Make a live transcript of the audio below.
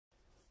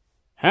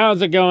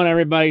How's it going,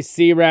 everybody?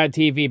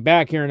 C-RadTV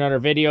back here in another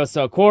video.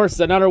 So, of course,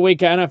 another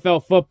week of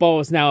NFL football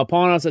is now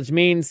upon us, which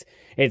means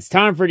it's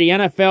time for the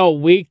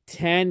NFL Week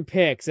 10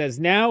 picks, as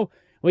now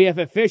we have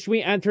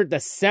officially entered the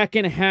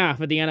second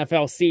half of the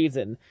NFL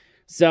season.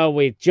 So,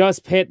 we've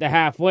just hit the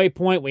halfway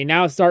point. We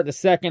now start the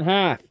second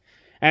half,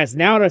 as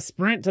now the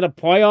sprint to the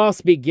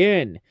playoffs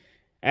begin.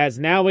 As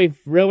now we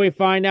really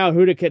find out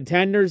who the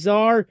contenders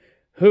are,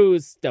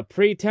 who's the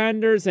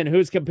pretenders, and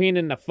who's competing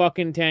in the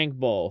fucking Tank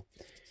Bowl.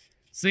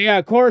 So yeah,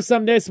 of course,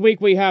 this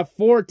week we have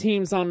 4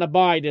 teams on the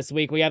bye this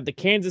week. We have the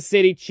Kansas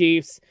City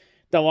Chiefs,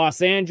 the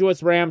Los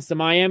Angeles Rams, the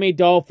Miami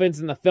Dolphins,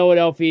 and the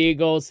Philadelphia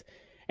Eagles.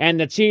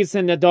 And the Chiefs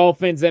and the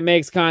Dolphins, it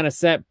makes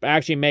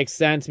actually makes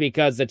sense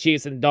because the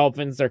Chiefs and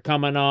Dolphins are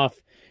coming off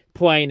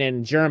playing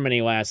in Germany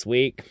last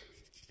week.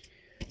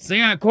 So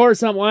yeah, of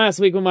course,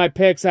 last week with my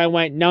picks, I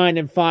went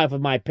 9-5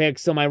 with my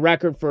picks. So my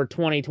record for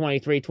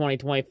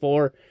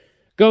 2023-2024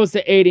 goes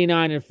to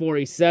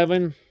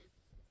 89-47.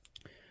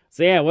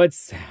 So yeah,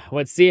 let's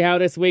see how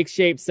this week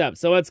shapes up.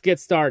 So let's get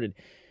started.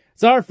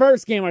 So our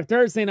first game, our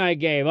Thursday night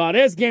game. Oh,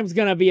 this game's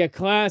going to be a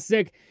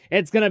classic.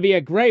 It's going to be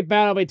a great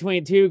battle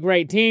between two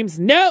great teams.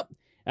 Nope,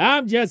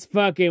 I'm just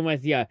fucking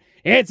with you.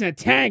 It's a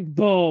Tank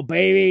Bowl,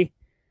 baby.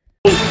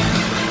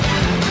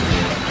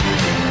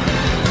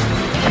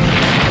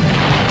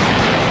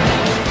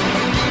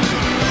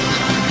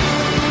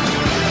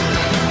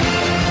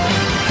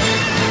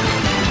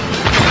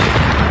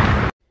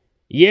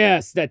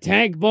 Yes, the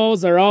Tank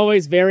Bowls are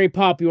always very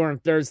popular in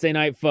Thursday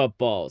night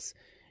footballs.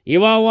 You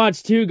want to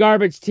watch two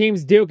garbage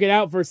teams duke it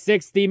out for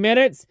 60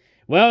 minutes?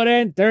 Well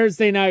then,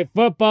 Thursday night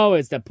football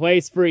is the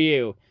place for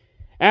you.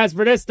 As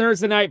for this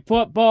Thursday night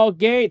football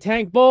game,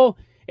 Tank Bowl,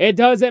 it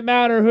doesn't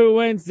matter who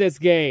wins this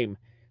game.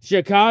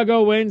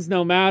 Chicago wins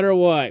no matter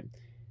what.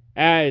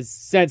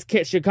 Since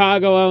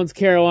Chicago owns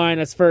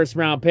Carolina's first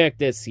round pick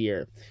this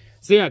year.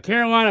 So yeah,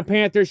 Carolina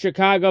Panthers,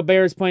 Chicago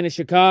Bears playing in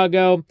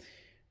Chicago.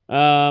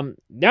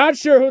 Not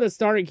sure who the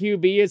starting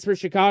QB is for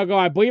Chicago.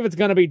 I believe it's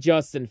going to be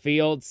Justin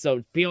Fields.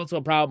 So Fields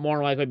will probably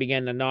more likely be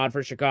getting a nod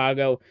for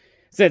Chicago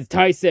since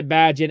Tyson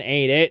Bagent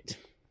ain't it.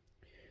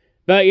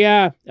 But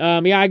yeah,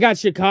 I got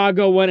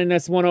Chicago winning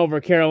this one over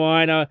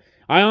Carolina.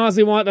 I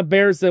honestly want the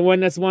Bears to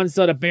win this one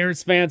so the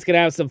Bears fans could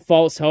have some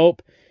false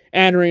hope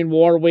entering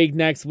War Week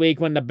next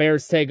week when the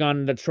Bears take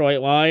on the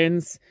Detroit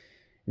Lions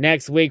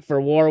next week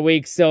for War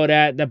Week, so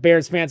that the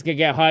Bears fans can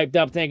get hyped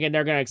up thinking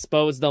they're going to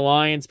expose the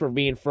Lions for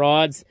being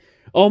frauds,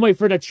 only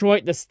for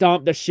Detroit to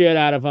stomp the shit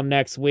out of them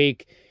next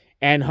week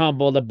and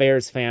humble the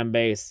Bears fan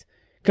base.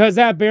 Because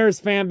that Bears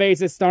fan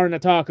base is starting to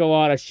talk a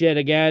lot of shit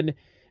again,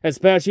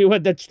 especially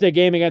with the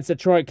game against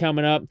Detroit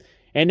coming up,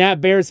 and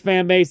that Bears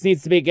fan base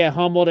needs to get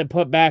humbled and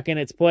put back in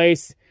its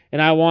place,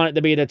 and I want it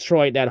to be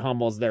Detroit that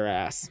humbles their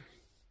ass.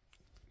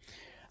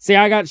 See,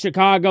 I got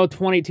Chicago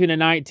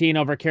 22-19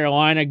 over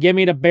Carolina. Give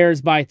me the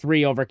Bears by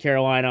 3 over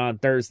Carolina on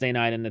Thursday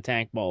night in the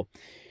Tank Bowl.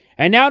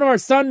 And now to our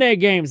Sunday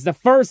games. The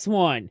first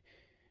one,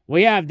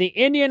 we have the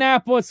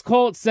Indianapolis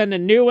Colts and the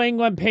New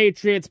England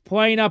Patriots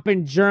playing up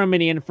in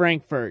Germany in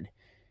Frankfurt.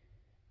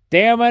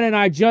 Damn it, and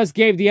I just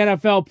gave the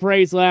NFL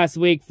praise last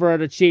week for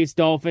the Chiefs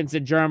Dolphins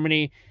in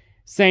Germany,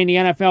 saying the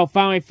NFL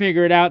finally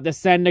figured out to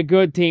send the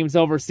good teams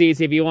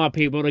overseas if you want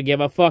people to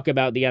give a fuck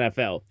about the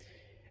NFL.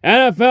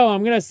 NFL,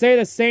 I'm going to say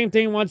the same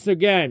thing once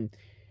again.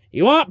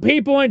 You want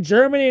people in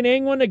Germany and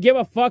England to give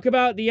a fuck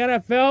about the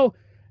NFL?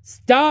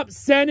 Stop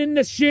sending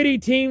the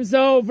shitty teams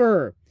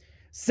over.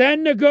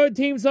 Send the good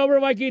teams over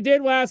like you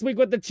did last week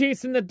with the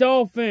Chiefs and the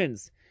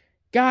Dolphins.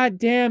 God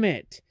damn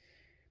it.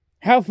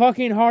 How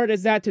fucking hard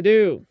is that to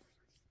do?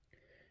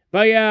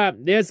 But yeah,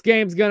 this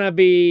game's going to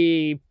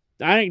be...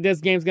 I think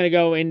this game's going to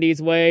go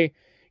Indy's way.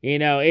 You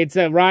know, it's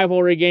a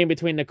rivalry game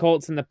between the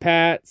Colts and the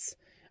Pats.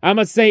 I'm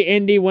going to say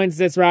Indy wins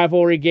this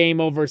rivalry game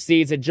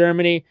overseas in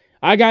Germany.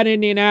 I got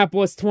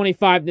Indianapolis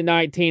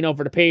 25-19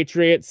 over the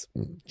Patriots.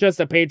 Just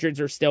the Patriots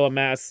are still a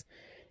mess.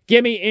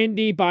 Give me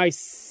Indy by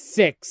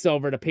 6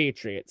 over the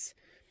Patriots.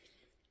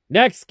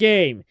 Next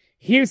game,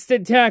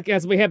 Houston Tech,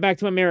 as we head back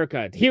to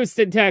America.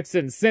 Houston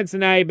Texans,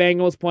 Cincinnati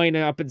Bengals playing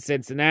up in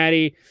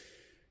Cincinnati.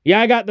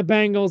 Yeah, I got the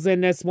Bengals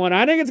in this one.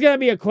 I think it's going to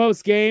be a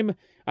close game.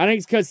 I think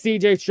it's because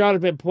C.J. Stroud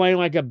has been playing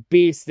like a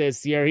beast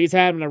this year. He's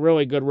having a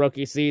really good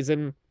rookie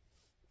season.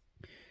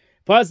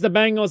 Plus, the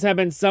Bengals have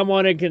been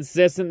somewhat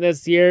inconsistent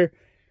this year.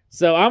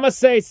 So, I'm going to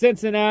say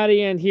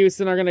Cincinnati and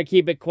Houston are going to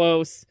keep it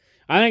close.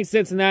 I think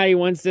Cincinnati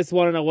wins this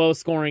one in a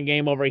low-scoring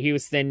game over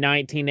Houston,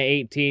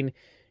 19-18.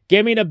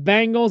 Give me the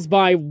Bengals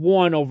by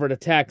 1 over the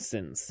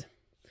Texans.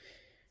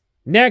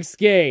 Next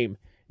game,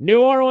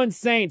 New Orleans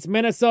Saints,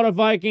 Minnesota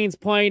Vikings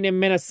playing in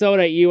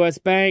Minnesota at U.S.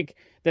 Bank.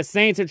 The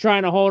Saints are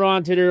trying to hold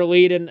on to their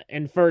lead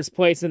in first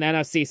place in the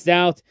NFC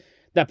South.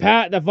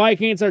 The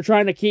Vikings are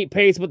trying to keep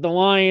pace with the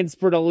Lions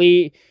for the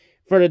lead.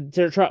 For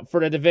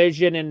the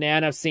division in the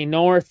NFC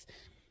North.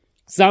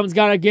 Something's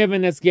got to give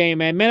in this game,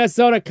 man.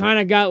 Minnesota kind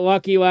of got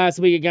lucky last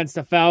week against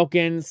the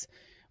Falcons.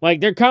 Like,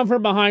 their come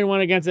from behind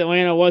one against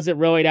Atlanta wasn't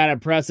really that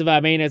impressive.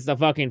 I mean, it's the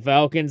fucking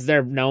Falcons.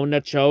 They're known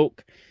to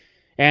choke.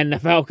 And the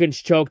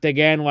Falcons choked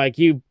again. Like,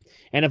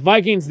 And the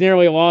Vikings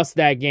nearly lost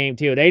that game,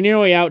 too. They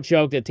nearly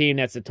outchoked a team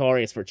that's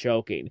notorious for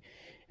choking.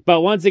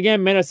 But once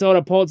again,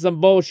 Minnesota pulled some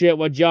bullshit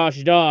with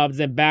Josh Dobbs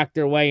and backed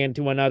their way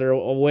into another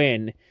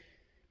win.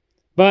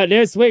 But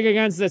this week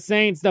against the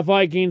Saints, the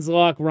Vikings'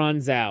 luck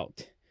runs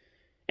out.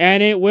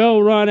 And it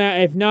will run out.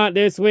 If not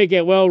this week,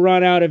 it will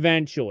run out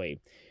eventually.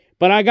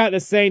 But I got the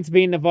Saints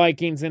beating the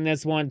Vikings in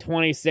this one,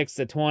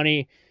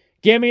 26-20.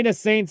 Give me the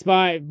Saints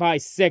by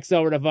 6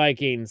 over the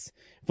Vikings.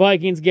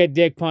 Vikings get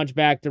dick punched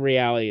back to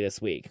reality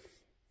this week.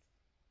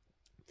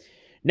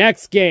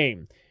 Next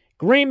game.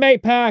 Green Bay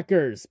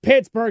Packers.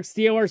 Pittsburgh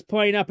Steelers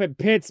playing up in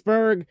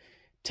Pittsburgh.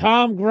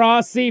 Tom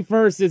Grossi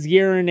versus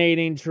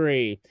Urinating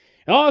Tree.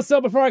 And also,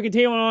 before I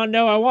continue on,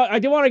 I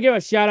do want to give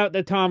a shout out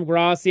to Tom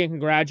Grossi and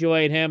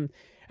congratulate him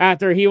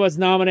after he was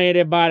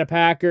nominated by the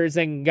Packers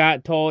and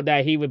got told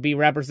that he would be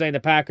representing the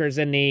Packers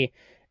in the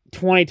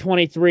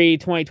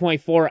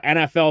 2023-2024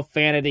 NFL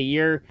Fan of the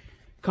Year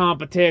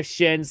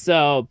competition.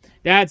 So,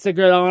 that's a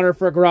good honor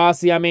for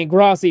Grossi. I mean,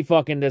 Grossi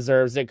fucking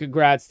deserves it.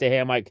 Congrats to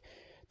him. Like,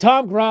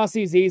 Tom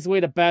Grossi's easily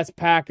the best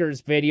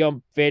Packers vid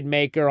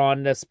maker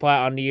on the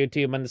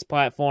YouTube on this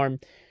platform.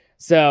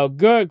 So,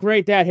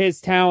 great that his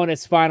talent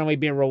is finally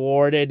being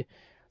rewarded.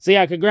 So,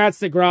 yeah, congrats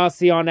to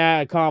Grossi on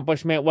that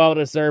accomplishment. Well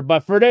deserved. But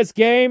for this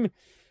game,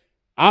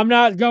 I'm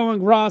not going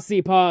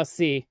Grossi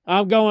posse.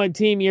 I'm going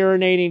Team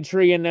Urinating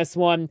Tree in this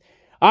one.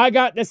 I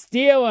got the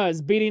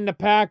Steelers beating the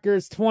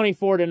Packers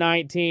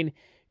 24-19.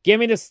 Give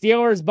me the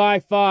Steelers by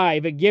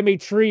 5 and give me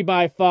Tree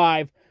by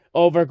 5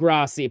 over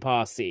Grossi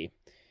posse.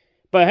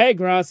 But hey,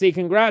 Grossi,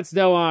 congrats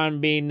though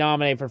on being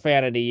nominated for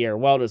Fan of the Year.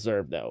 Well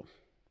deserved though.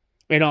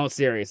 In all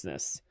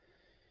seriousness.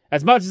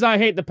 As much as I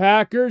hate the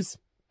Packers,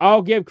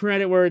 I'll give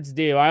credit where it's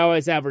due. I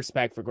always have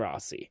respect for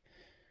Grossi.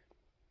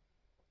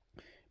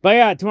 But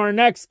yeah, to our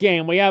next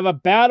game, we have a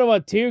battle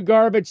of two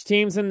garbage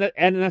teams in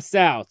the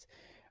South.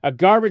 A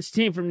garbage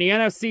team from the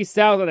NFC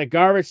South and a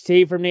garbage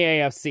team from the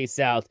AFC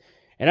South.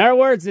 In other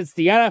words, it's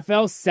the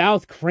NFL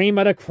South cream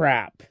of the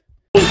crap.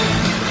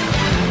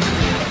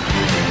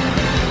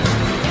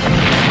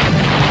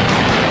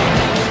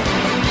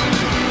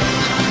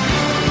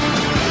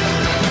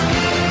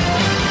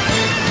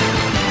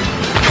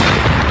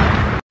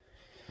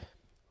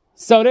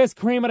 So this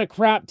cream of the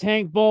crap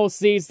Tank Bowl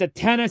sees the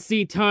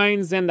Tennessee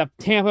Titans and the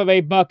Tampa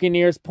Bay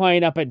Buccaneers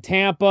playing up in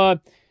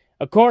Tampa.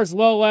 Of course,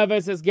 Will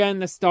Levis is getting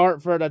the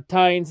start for the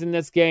Titans in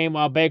this game,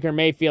 while Baker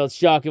Mayfield,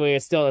 shockingly,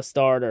 is still a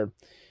starter.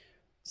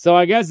 So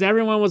I guess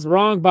everyone was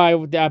wrong about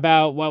what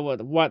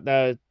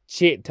the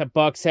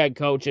Bucs head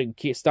coach and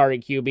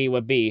starting QB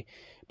would be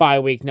by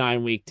week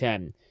 9, week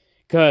 10.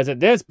 Because at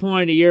this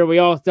point of the year, we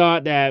all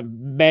thought that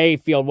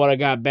Mayfield would have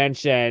got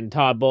benched and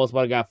Todd Bowles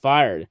would have got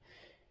fired.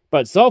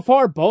 But so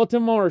far,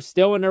 Baltimore are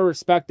still in their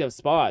respective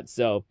spots.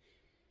 So,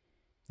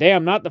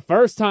 damn, not the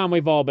first time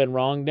we've all been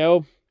wrong,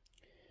 though.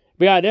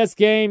 But yeah, this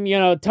game,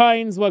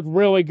 Titans looked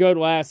really good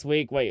last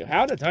week. Wait,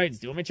 how did the Titans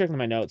do? Let me check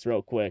my notes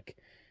real quick.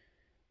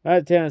 How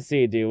did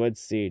Tennessee do?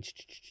 Let's see.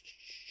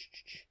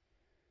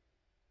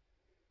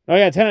 Oh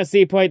yeah,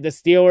 Tennessee played the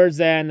Steelers,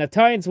 and the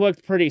Titans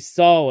looked pretty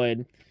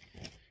solid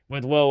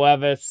with Will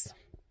Levis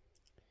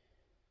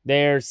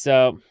there,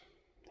 so...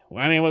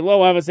 I mean, with Will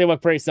Levis, they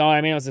look pretty solid.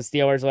 I mean, it was the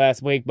Steelers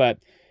last week, but,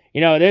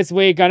 this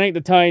week, I think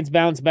the Titans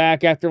bounce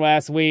back after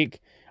last week.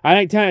 I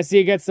think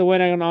Tennessee gets the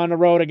win on the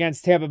road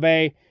against Tampa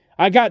Bay.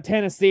 I got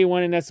Tennessee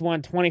winning this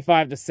one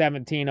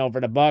 25-17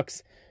 over the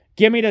Bucs.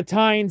 Give me the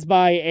Titans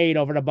by 8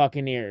 over the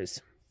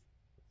Buccaneers.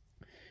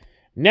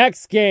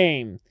 Next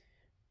game.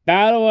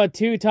 Battle of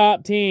two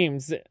top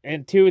teams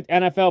and two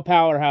NFL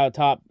powerhouse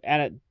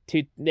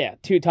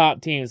two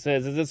top teams. So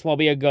this will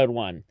be a good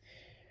one.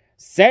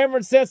 San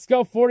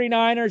Francisco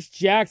 49ers,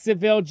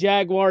 Jacksonville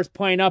Jaguars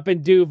playing up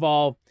in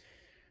Duval.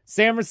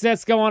 San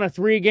Francisco on a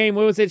 3-game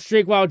losing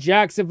streak while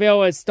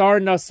Jacksonville is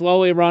starting to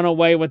slowly run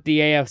away with the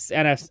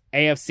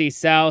AFC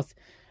South.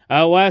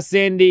 Unless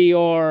Indy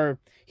or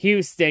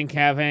Houston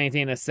have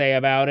anything to say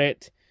about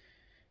it.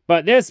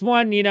 But this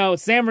one,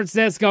 San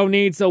Francisco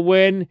needs a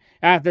win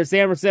after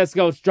San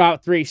Francisco's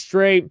dropped 3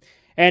 straight.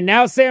 And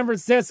now San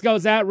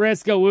Francisco's at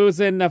risk of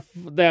losing the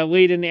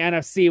lead in the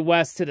NFC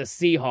West to the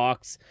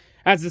Seahawks,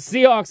 as the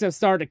Seahawks have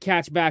started to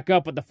catch back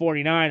up with the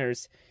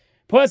 49ers.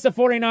 Plus, the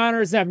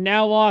 49ers have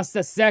now lost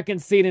the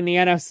 2nd seed in the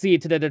NFC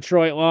to the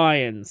Detroit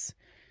Lions.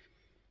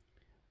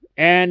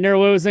 And they're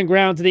losing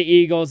ground to the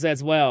Eagles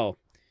as well.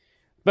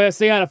 But,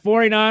 so yeah, the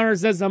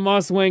 49ers is a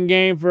must-win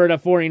game for the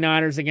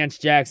 49ers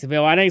against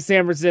Jacksonville. I think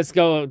San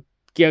Francisco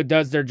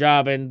does their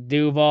job in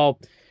Duval.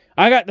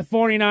 I got the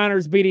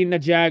 49ers beating the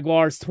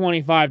Jaguars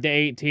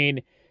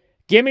 25-18.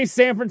 Give me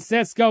San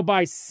Francisco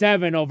by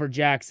 7 over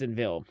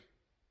Jacksonville.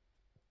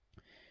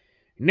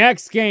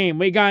 Next game,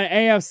 we got an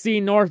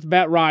AFC North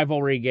bet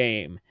rivalry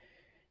game.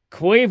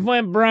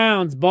 Cleveland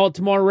Browns,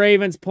 Baltimore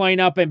Ravens playing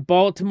up in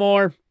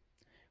Baltimore.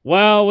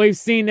 Well, we've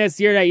seen this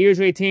year that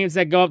usually teams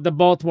that go up to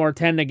Baltimore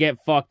tend to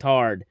get fucked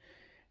hard.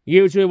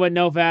 Usually with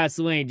no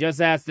Vaseline,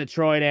 just ask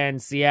Detroit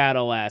and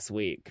Seattle last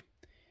week.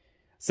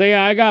 So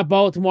yeah, I got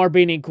Baltimore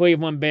beating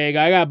Cleveland big.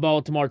 I got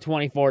Baltimore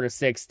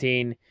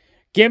 24-16.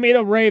 Give me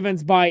the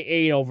Ravens by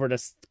 8 over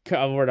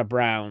the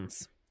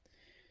Browns.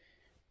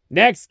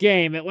 Next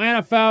game,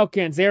 Atlanta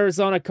Falcons,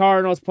 Arizona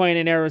Cardinals playing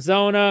in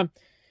Arizona.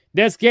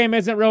 This game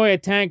isn't really a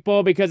tank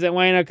bowl because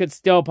Atlanta could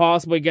still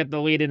possibly get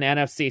the lead in the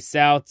NFC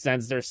South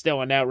since they're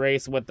still in that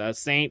race with the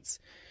Saints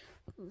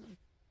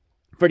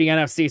for the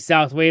NFC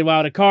South lead,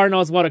 while the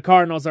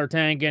Cardinals are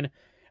tanking.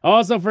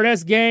 Also for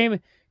this game,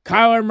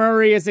 Kyler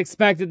Murray is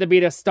expected to be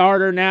the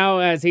starter now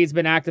as he's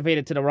been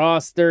activated to the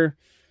roster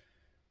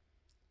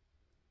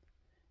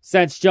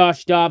since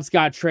Josh Dobbs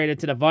got traded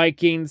to the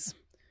Vikings.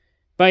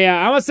 But yeah,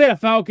 I'm gonna say the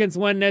Falcons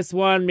win this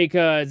one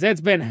because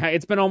it's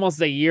been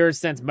almost a year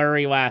since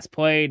Murray last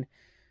played.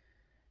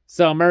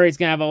 So Murray's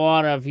gonna have a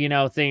lot of,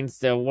 things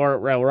to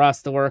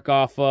work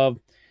off of.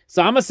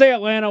 So I'm gonna say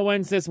Atlanta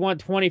wins this one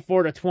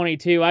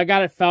 24-22. I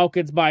got it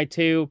Falcons by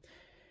 2.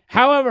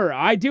 However,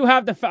 I do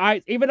have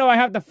even though I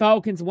have the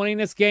Falcons winning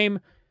this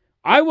game,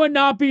 I would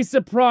not be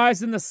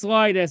surprised in the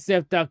slightest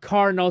if the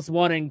Cardinals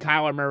won in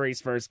Kyler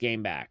Murray's first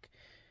game back.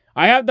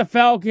 I have the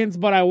Falcons,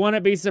 but I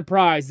wouldn't be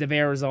surprised if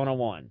Arizona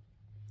won.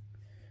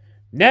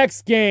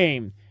 Next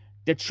game,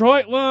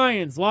 Detroit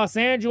Lions, Los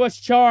Angeles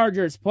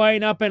Chargers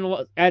playing up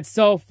at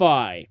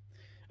SoFi.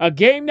 A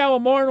game that will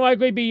more than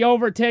likely be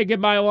overtaken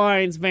by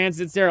Lions fans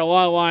since there are a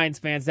lot of Lions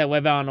fans that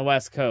live out on the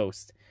West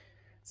Coast.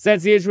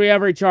 Since usually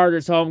every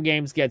Chargers home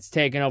games gets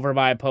taken over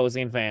by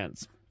opposing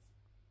fans.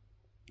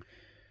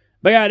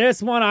 But yeah,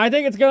 this one, I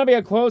think it's going to be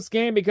a close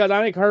game because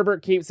I think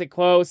Herbert keeps it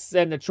close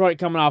and Detroit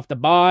coming off the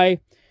bye.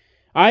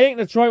 I think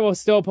Detroit will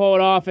still pull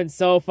it off in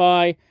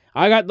SoFi.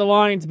 I got the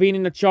Lions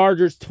beating the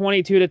Chargers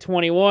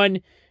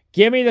 22-21.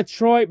 Give me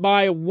Detroit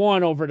by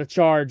 1 over the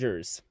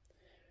Chargers.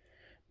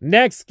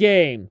 Next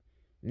game,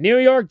 New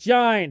York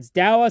Giants,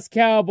 Dallas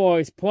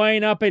Cowboys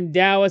playing up in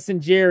Dallas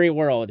and Jerry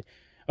World.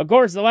 Of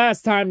course, the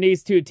last time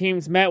these two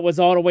teams met was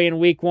all the way in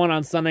Week 1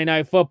 on Sunday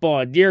Night Football.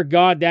 And dear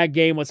God, that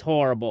game was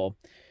horrible.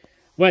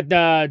 With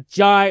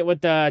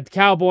the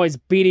Cowboys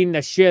beating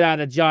the shit out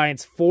of the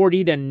Giants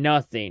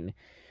 40-0.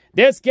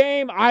 This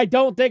game, I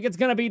don't think it's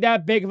going to be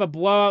that big of a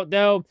blowout,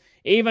 though.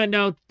 Even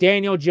though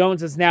Daniel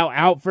Jones is now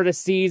out for the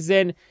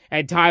season,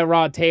 and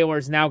Tyrod Taylor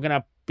is now going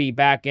to be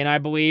back in, I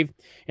believe.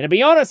 And to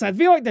be honest, I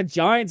feel like the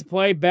Giants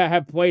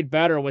have played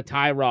better with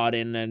Tyrod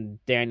in than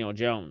Daniel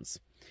Jones.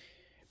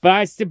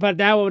 But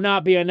that will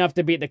not be enough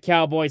to beat the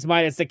Cowboys.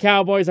 Minus the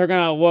Cowboys are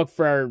going to look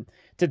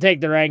to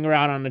take their anger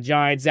out on the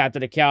Giants after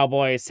the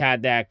Cowboys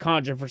had that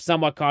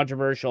somewhat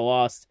controversial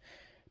loss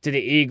to the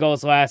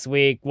Eagles last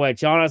week,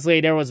 which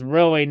honestly, there was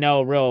really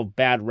no real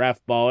bad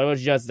ref ball. It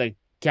was just the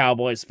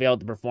Cowboys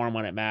failed to perform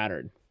when it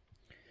mattered.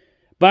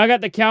 But I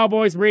got the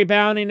Cowboys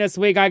rebounding this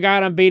week. I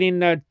got them beating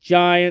the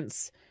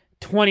Giants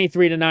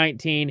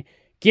 23-19.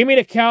 Give me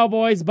the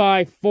Cowboys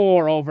by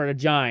 4 over the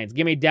Giants.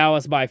 Give me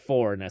Dallas by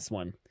 4 in this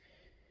one.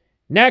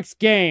 Next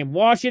game,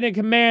 Washington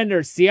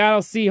Commanders,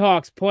 Seattle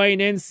Seahawks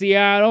playing in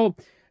Seattle.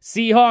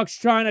 Seahawks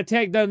trying to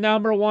take the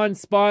 #1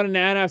 spot in the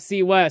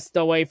NFC West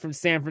away from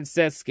San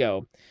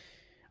Francisco.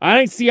 I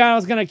think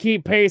Seattle's going to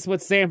keep pace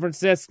with San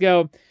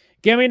Francisco.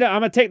 I'm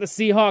going to take the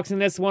Seahawks in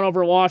this one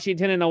over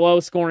Washington in a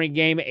low-scoring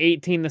game,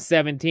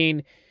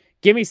 18-17.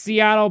 Give me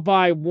Seattle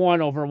by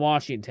 1 over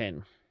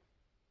Washington.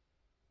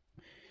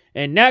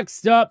 And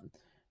next up,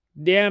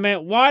 damn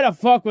it, why the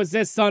fuck was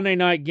this Sunday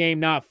night game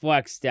not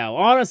flexed out?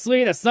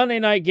 Honestly, the Sunday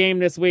night game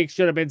this week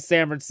should have been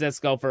San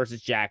Francisco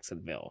versus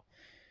Jacksonville.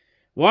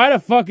 Why the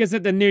fuck is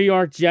it the New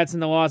York Jets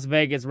and the Las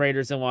Vegas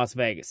Raiders in Las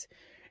Vegas?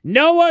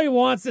 Nobody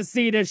wants to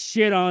see this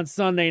shit on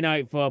Sunday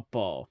Night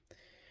Football.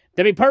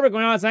 To be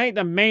perfectly honest, I think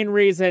the main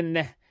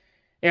reason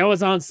it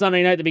was on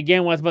Sunday night to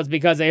begin with was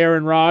because of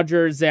Aaron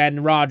Rodgers,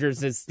 and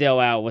Rodgers is still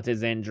out with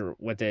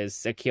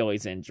his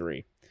Achilles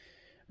injury.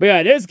 But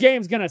yeah, this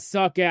game's gonna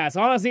suck ass.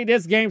 Honestly,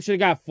 this game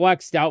should have got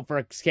flexed out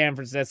for San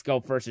Francisco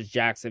versus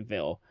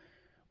Jacksonville.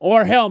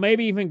 Or hell,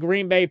 maybe even not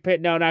Green Bay,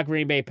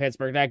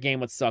 Pittsburgh. That game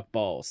would suck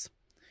balls.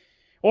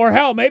 Or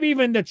hell, maybe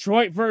even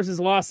Detroit versus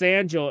Los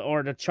Angeles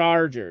or the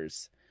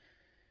Chargers.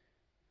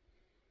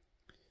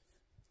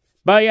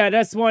 But yeah,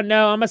 this one,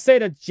 no, I'm going to say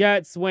the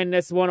Jets win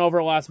this one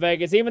over Las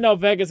Vegas. Even though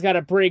Vegas got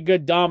a pretty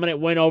good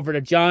dominant win over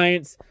the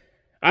Giants,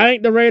 I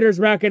think the Raiders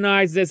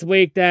recognize this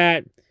week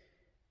that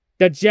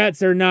the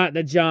Jets are not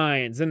the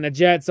Giants. And the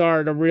Jets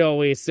are the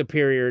really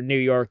superior New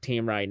York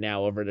team right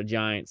now over the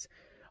Giants.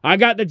 I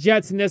got the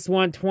Jets in this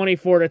one,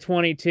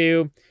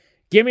 24-22.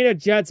 Give me the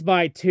Jets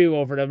by 2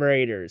 over the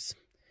Raiders.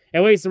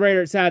 At least the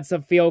Raiders had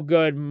a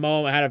feel-good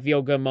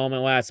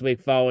moment last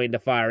week following the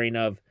firing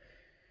of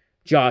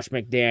Josh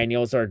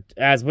McDaniels, or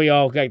as we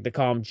all like to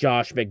call him,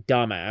 Josh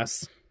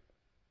McDumbass.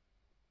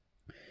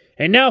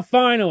 And now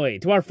finally,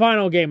 to our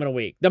final game of the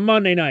week, the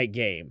Monday night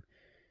game.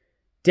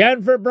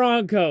 Denver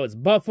Broncos,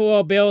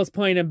 Buffalo Bills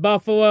playing in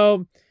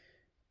Buffalo.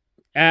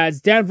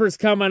 As Denver's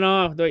coming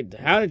off... Wait,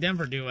 how did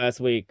Denver do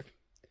last week?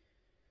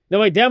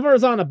 No, wait, Denver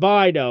was on a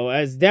bye, though.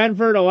 As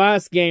Denver, the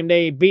last game,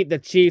 they beat the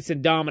Chiefs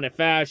in dominant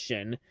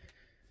fashion.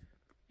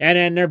 And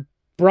then their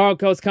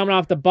Broncos coming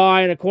off the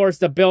bye. And, of course,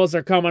 the Bills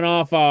are coming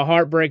off a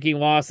heartbreaking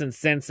loss in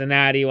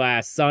Cincinnati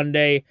last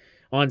Sunday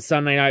on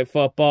Sunday Night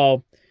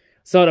Football.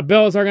 So the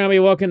Bills are going to be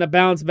looking to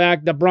bounce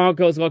back. The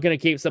Broncos looking to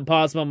keep some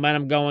positive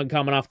momentum going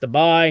coming off the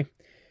bye.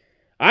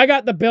 I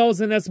got the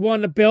Bills in this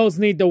one. The Bills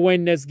need to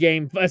win this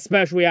game,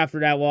 especially after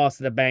that loss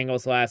to the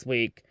Bengals last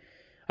week.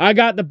 I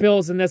got the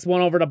Bills in this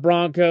one over the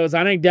Broncos.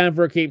 I think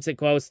Denver keeps it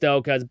close, though,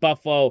 because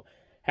Buffalo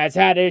has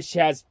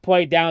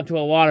played down to a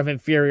lot of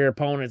inferior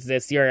opponents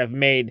this year, have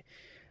made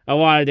a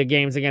lot of the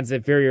games against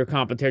inferior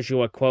competition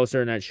look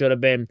closer than it should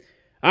have been.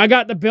 I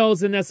got the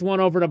Bills in this one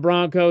over the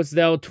Broncos,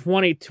 though,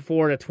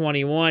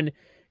 24-21.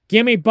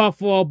 Give me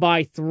Buffalo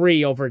by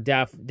 3 over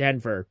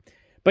Denver.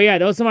 But yeah,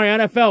 those are my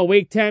NFL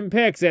Week 10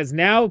 picks, as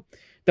now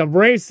the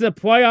race to the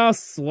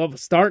playoffs will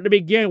start to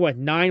begin with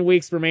 9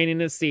 weeks remaining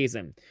this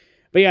season.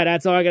 But yeah,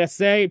 that's all I got to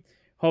say.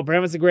 Hope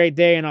everyone's a great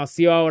day, and I'll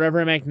see you all whatever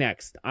I make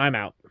next. I'm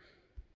out.